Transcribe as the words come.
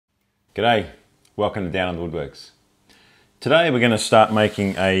G'day, welcome to Down on the Woodworks. Today we're going to start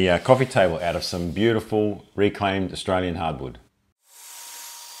making a coffee table out of some beautiful reclaimed Australian hardwood.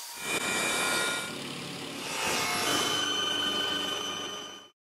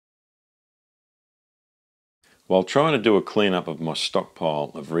 While trying to do a clean-up of my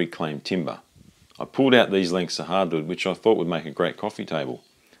stockpile of reclaimed timber, I pulled out these lengths of hardwood which I thought would make a great coffee table,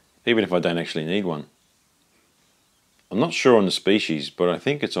 even if I don't actually need one. I'm not sure on the species, but I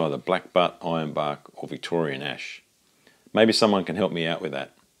think it's either black butt, ironbark or Victorian ash. Maybe someone can help me out with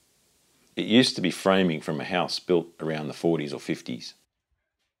that. It used to be framing from a house built around the 40s or 50s.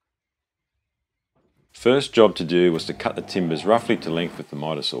 First job to do was to cut the timbers roughly to length with the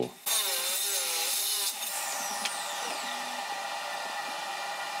miter saw.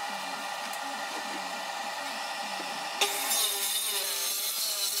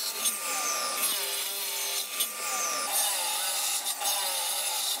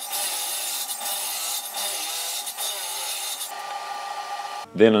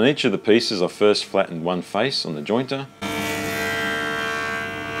 Then on each of the pieces I first flattened one face on the jointer.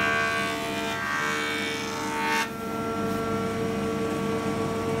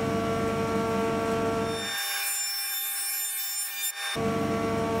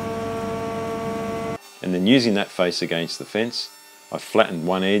 And then using that face against the fence, I flattened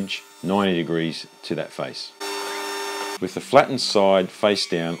one edge 90 degrees to that face. With the flattened side face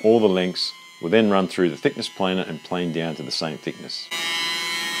down, all the lengths will then run through the thickness planer and plane down to the same thickness.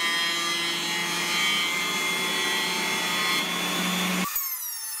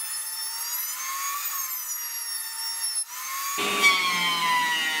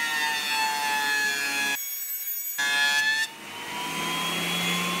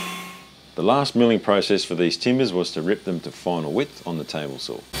 The last milling process for these timbers was to rip them to final width on the table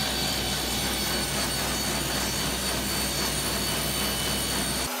saw.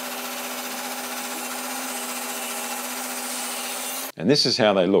 And this is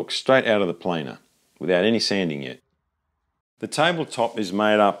how they look straight out of the planer, without any sanding yet. The tabletop is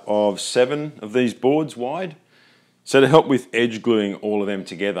made up of 7 of these boards wide. So to help with edge gluing all of them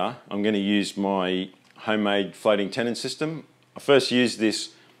together, I'm going to use my homemade floating tenon system. I first used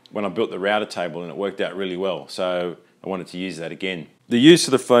this when I built the router table and it worked out really well, so I wanted to use that again. The use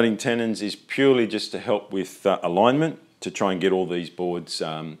of the floating tenons is purely just to help with alignment, to try and get all these boards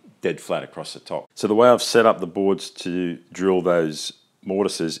dead flat across the top. So the way I've set up the boards to drill those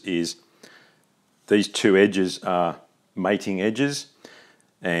mortises is these 2 edges are mating edges,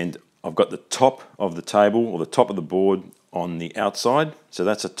 and I've got the top of the table or the top of the board on the outside, so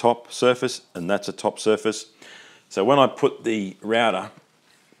that's a top surface and that's a top surface. So when I put the router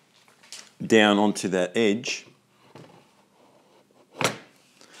down onto that edge,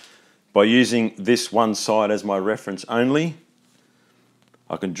 by using this one side as my reference only,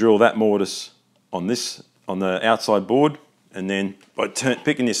 I can drill that mortise on the outside board, and then by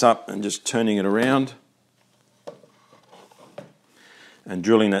picking this up and just turning it around and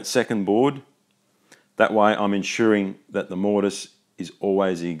drilling that second board, that way I'm ensuring that the mortise is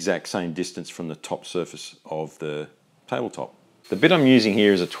always the exact same distance from the top surface of the tabletop. The bit I'm using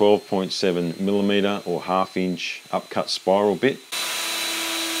here is a 12.7mm or 1/2 inch upcut spiral bit.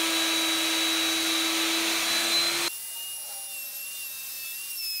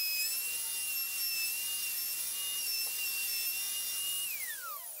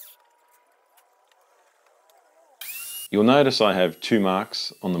 You'll notice I have 2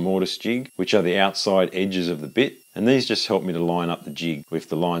 marks on the mortise jig, which are the outside edges of the bit, and these just help me to line up the jig with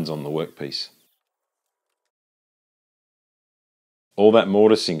the lines on the workpiece. All that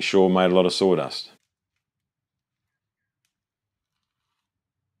mortising sure made a lot of sawdust.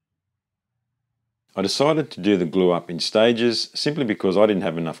 I decided to do the glue up in stages simply because I didn't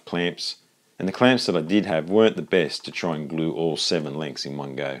have enough clamps, and the clamps that I did have weren't the best to try and glue all 7 lengths in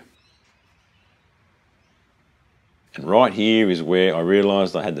one go. And right here is where I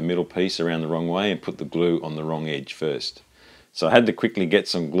realised I had the middle piece around the wrong way and put the glue on the wrong edge first. So I had to quickly get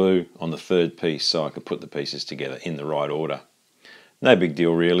some glue on the 3rd piece so I could put the pieces together in the right order. No big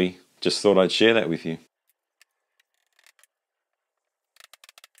deal really, just thought I'd share that with you.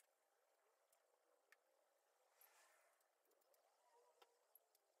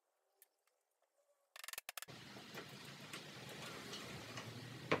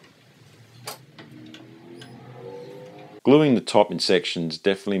 Gluing the top in sections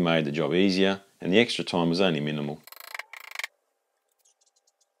definitely made the job easier, and the extra time was only minimal.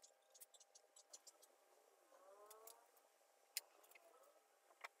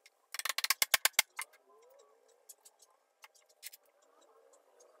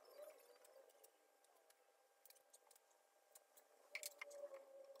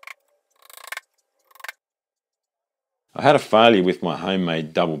 I had a failure with my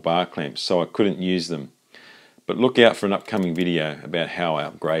homemade double bar clamps, so I couldn't use them, but look out for an upcoming video about how I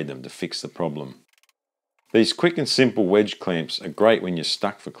upgrade them to fix the problem. These quick and simple wedge clamps are great when you're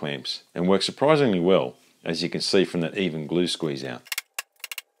stuck for clamps and work surprisingly well, as you can see from that even glue squeeze out.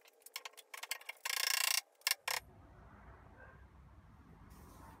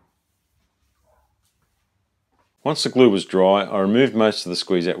 Once the glue was dry, I removed most of the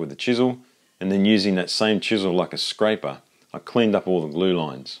squeeze out with the chisel, and then using that same chisel like a scraper, I cleaned up all the glue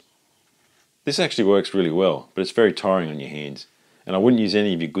lines. This actually works really well, but it's very tiring on your hands, and I wouldn't use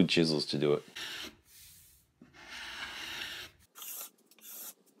any of your good chisels to do it.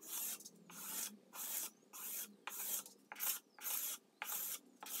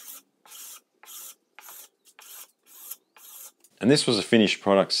 And this was a finished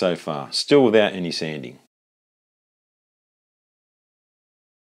product so far, still without any sanding.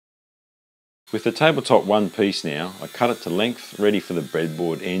 With the tabletop one piece now, I cut it to length, ready for the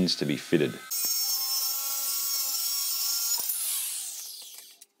breadboard ends to be fitted.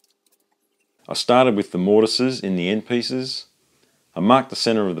 I started with the mortises in the end pieces. I marked the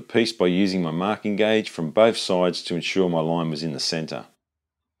centre of the piece by using my marking gauge from both sides to ensure my line was in the centre.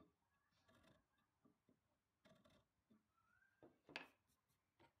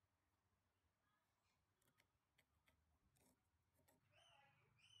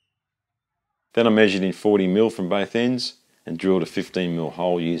 Then I measured in 40mm from both ends and drilled a 15mm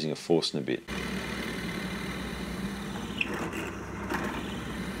hole using a Forstner bit.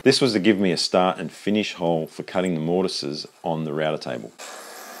 This was to give me a start and finish hole for cutting the mortises on the router table.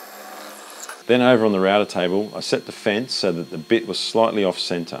 Then over on the router table, I set the fence so that the bit was slightly off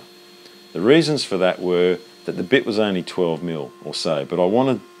centre. The reasons for that were that the bit was only 12mm or so, but I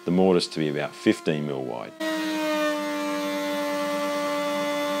wanted the mortise to be about 15mm wide.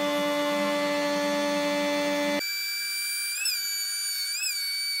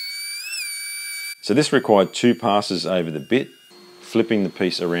 So this required 2 passes over the bit, flipping the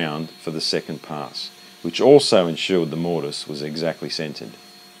piece around for the second pass, which also ensured the mortise was exactly centred.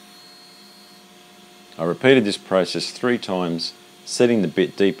 I repeated this process 3 times, setting the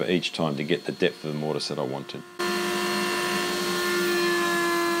bit deeper each time to get the depth of the mortise that I wanted.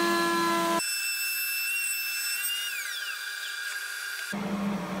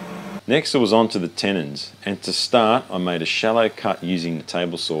 Next it was on to the tenons, and to start I made a shallow cut using the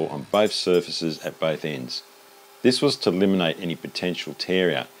table saw on both surfaces at both ends. This was to eliminate any potential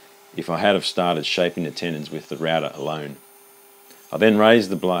tear out if I had have started shaping the tenons with the router alone. I then raised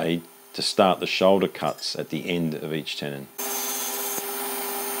the blade to start the shoulder cuts at the end of each tenon.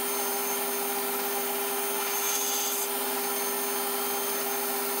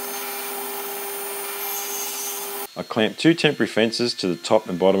 I clamped 2 temporary fences to the top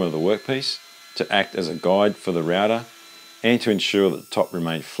and bottom of the workpiece to act as a guide for the router and to ensure that the top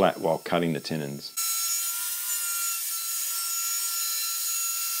remained flat while cutting the tenons.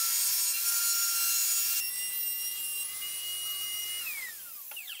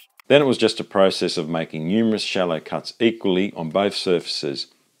 Then it was just a process of making numerous shallow cuts equally on both surfaces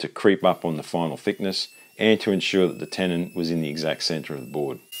to creep up on the final thickness and to ensure that the tenon was in the exact centre of the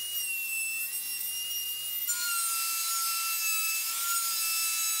board.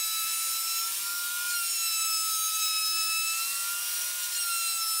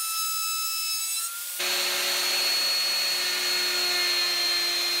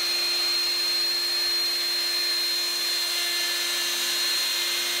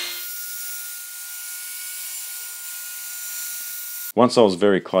 Once I was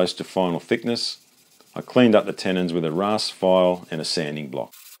very close to final thickness, I cleaned up the tenons with a rasp file and a sanding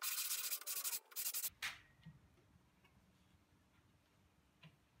block.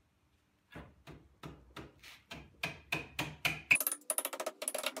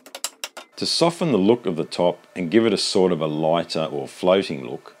 To soften the look of the top and give it a sort of a lighter or floating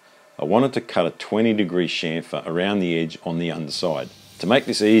look, I wanted to cut a 20-degree chamfer around the edge on the underside. To make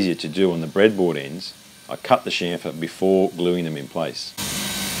this easier to do on the breadboard ends, I cut the chamfer before gluing them in place.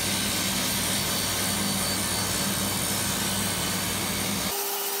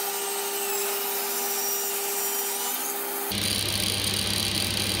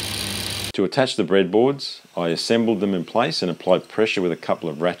 To attach the breadboards, I assembled them in place and applied pressure with a couple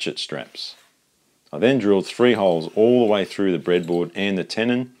of ratchet straps. I then drilled 3 holes all the way through the breadboard and the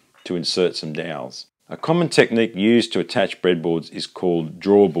tenon to insert some dowels. A common technique used to attach breadboards is called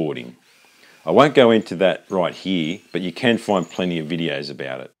drawboarding. I won't go into that right here, but you can find plenty of videos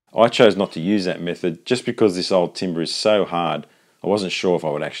about it. I chose not to use that method just because this old timber is so hard, I wasn't sure if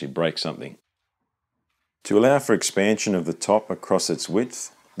I would actually break something. To allow for expansion of the top across its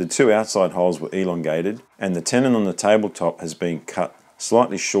width, The two outside holes were elongated and the tenon on the tabletop has been cut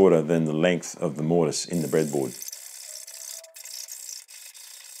slightly shorter than the length of the mortise in the breadboard.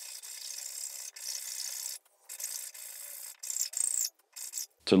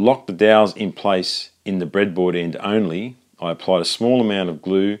 To lock the dowels in place in the breadboard end only, I applied a small amount of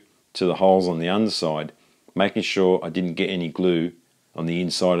glue to the holes on the underside, making sure I didn't get any glue on the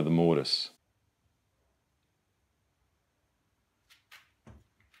inside of the mortise.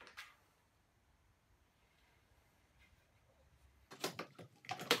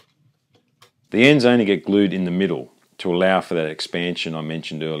 The ends only get glued in the middle to allow for that expansion I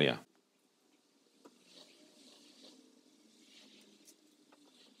mentioned earlier.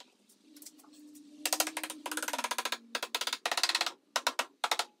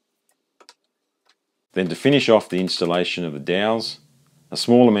 Then to finish off the installation of the dowels, a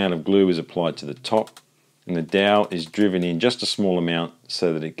small amount of glue is applied to the top and the dowel is driven in just a small amount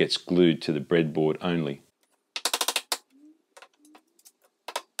so that it gets glued to the breadboard only.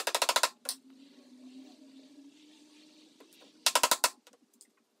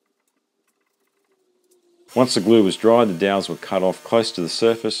 Once the glue was dry, the dowels were cut off close to the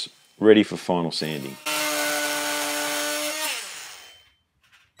surface, ready for final sanding.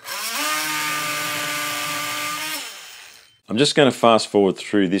 I'm just going to fast forward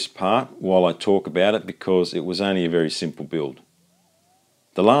through this part while I talk about it because it was only a very simple build.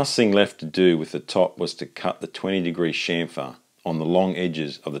 The last thing left to do with the top was to cut the 20-degree chamfer on the long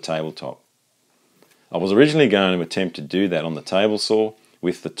edges of the tabletop. I was originally going to attempt to do that on the table saw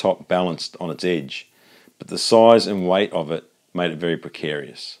with the top balanced on its edge, but the size and weight of it made it very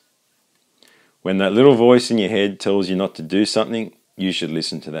precarious. When that little voice in your head tells you not to do something, you should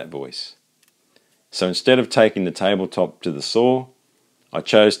listen to that voice. So instead of taking the tabletop to the saw, I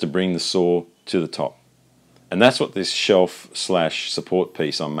chose to bring the saw to the top. And that's what this shelf / support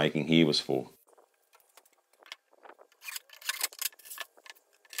piece I'm making here was for.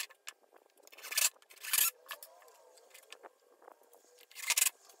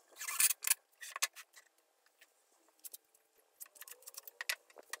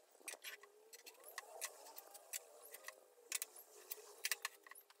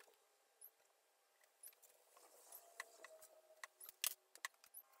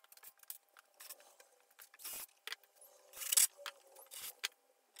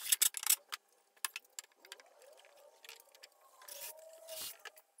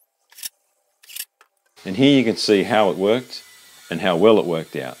 And here you can see how it worked and how well it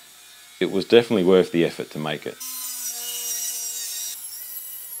worked out. It was definitely worth the effort to make it.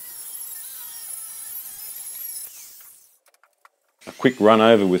 A quick run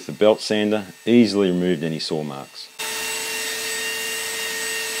over with the belt sander easily removed any saw marks.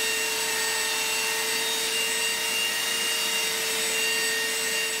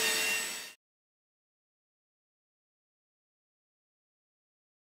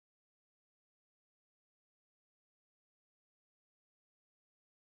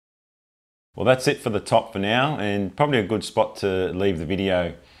 Well, that's it for the top for now, and probably a good spot to leave the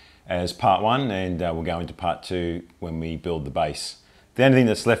video as part one, and we'll go into part two when we build the base. The only thing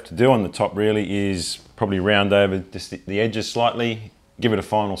that's left to do on the top really is probably round over just the edges slightly, give it a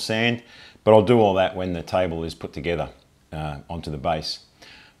final sand, but I'll do all that when the table is put together onto the base.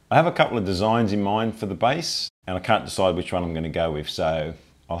 I have a couple of designs in mind for the base, and I can't decide which one I'm going to go with, so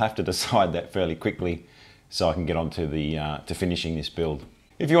I'll have to decide that fairly quickly so I can get on to to finishing this build.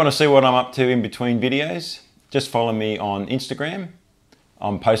 If you want to see what I'm up to in between videos, just follow me on Instagram.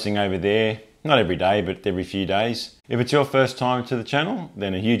 I'm posting over there, not every day, but every few days. If it's your first time to the channel,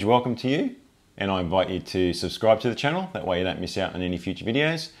 then a huge welcome to you. And I invite you to subscribe to the channel. That way you don't miss out on any future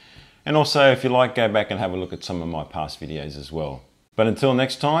videos. And also, if you like, go back and have a look at some of my past videos as well. But until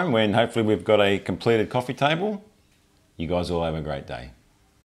next time, when hopefully we've got a completed coffee table, you guys all have a great day.